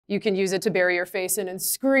You can use it to bury your face in and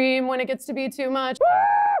scream when it gets to be too much.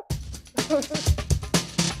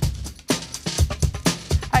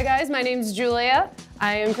 Hi guys, my name's Julia.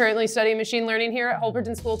 I am currently studying machine learning here at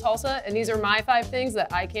Holberton School Tulsa, and these are my 5 things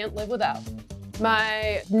that I can't live without.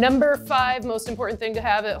 My number 5 most important thing to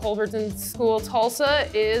have at Holberton School Tulsa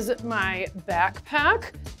is my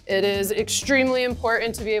backpack. It is extremely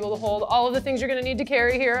important to be able to hold all of the things you're gonna need to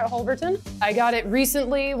carry here at Holberton. I got it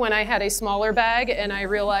recently when I had a smaller bag and I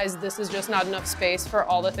realized this is just not enough space for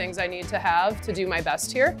all the things I need to have to do my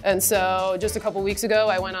best here. And so just a couple weeks ago,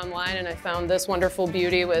 I went online and I found this wonderful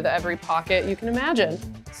beauty with every pocket you can imagine.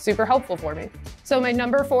 Super helpful for me. So my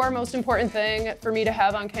number 4 most important thing for me to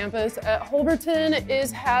have on campus at Holberton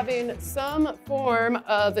is having some form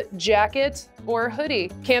of jacket or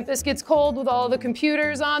hoodie. Campus gets cold with all the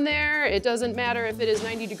computers on there. It doesn't matter if it is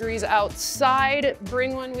 90 degrees outside.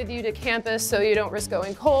 Bring one with you to campus so you don't risk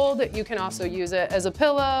going cold. You can also use it as a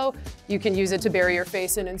pillow. You can use it to bury your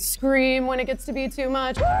face in and scream when it gets to be too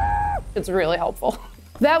much. It's really helpful.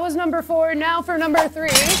 That was number 4. Now for number 3.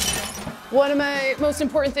 One of my most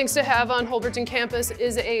important things to have on Holberton campus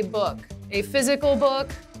is a book, a physical book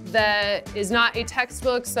that is not a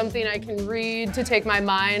textbook, something I can read to take my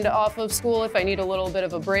mind off of school if I need a little bit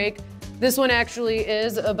of a break. This one actually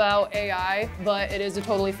is about AI, but it is a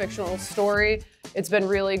totally fictional story. It's been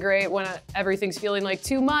really great when everything's feeling like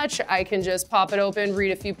too much. I can just pop it open,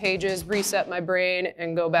 read a few pages, reset my brain,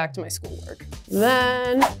 and go back to my schoolwork.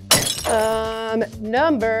 Then,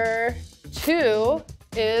 number 2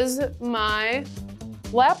 is my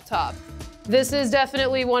laptop. This is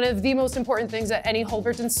definitely one of the most important things that any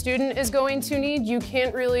Holberton student is going to need. You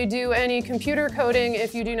can't really do any computer coding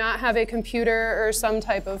if you do not have a computer or some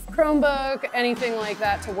type of Chromebook, anything like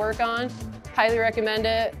that to work on. Highly recommend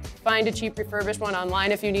it. Find a cheap refurbished one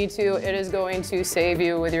online if you need to. It is going to save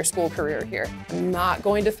you with your school career here. I'm not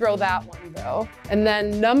going to throw that one though. And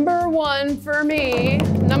then number 1 for me,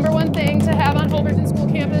 number 1 thing to have on Holberton School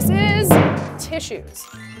campus is tissues.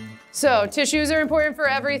 So tissues are important for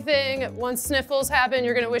everything. Once sniffles happen,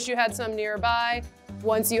 you're gonna wish you had some nearby.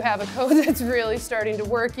 Once you have a cold that's really starting to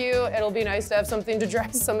work you, it'll be nice to have something to dry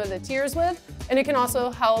some of the tears with. And it can also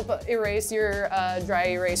help erase your dry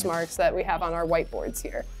erase marks that we have on our whiteboards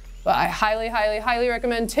here. But I highly, highly, highly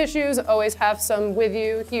recommend tissues. Always have some with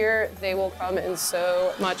you here. They will come in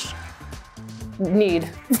so much need.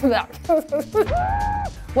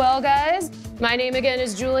 Well guys, my name again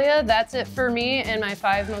is Julia. That's it for me and my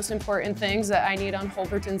 5 most important things that I need on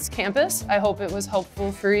Holberton's campus. I hope it was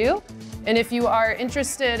helpful for you. And if you are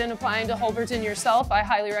interested in applying to Holberton yourself, I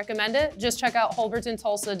highly recommend it. Just check out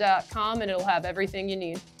holbertontulsa.com and it'll have everything you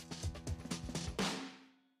need.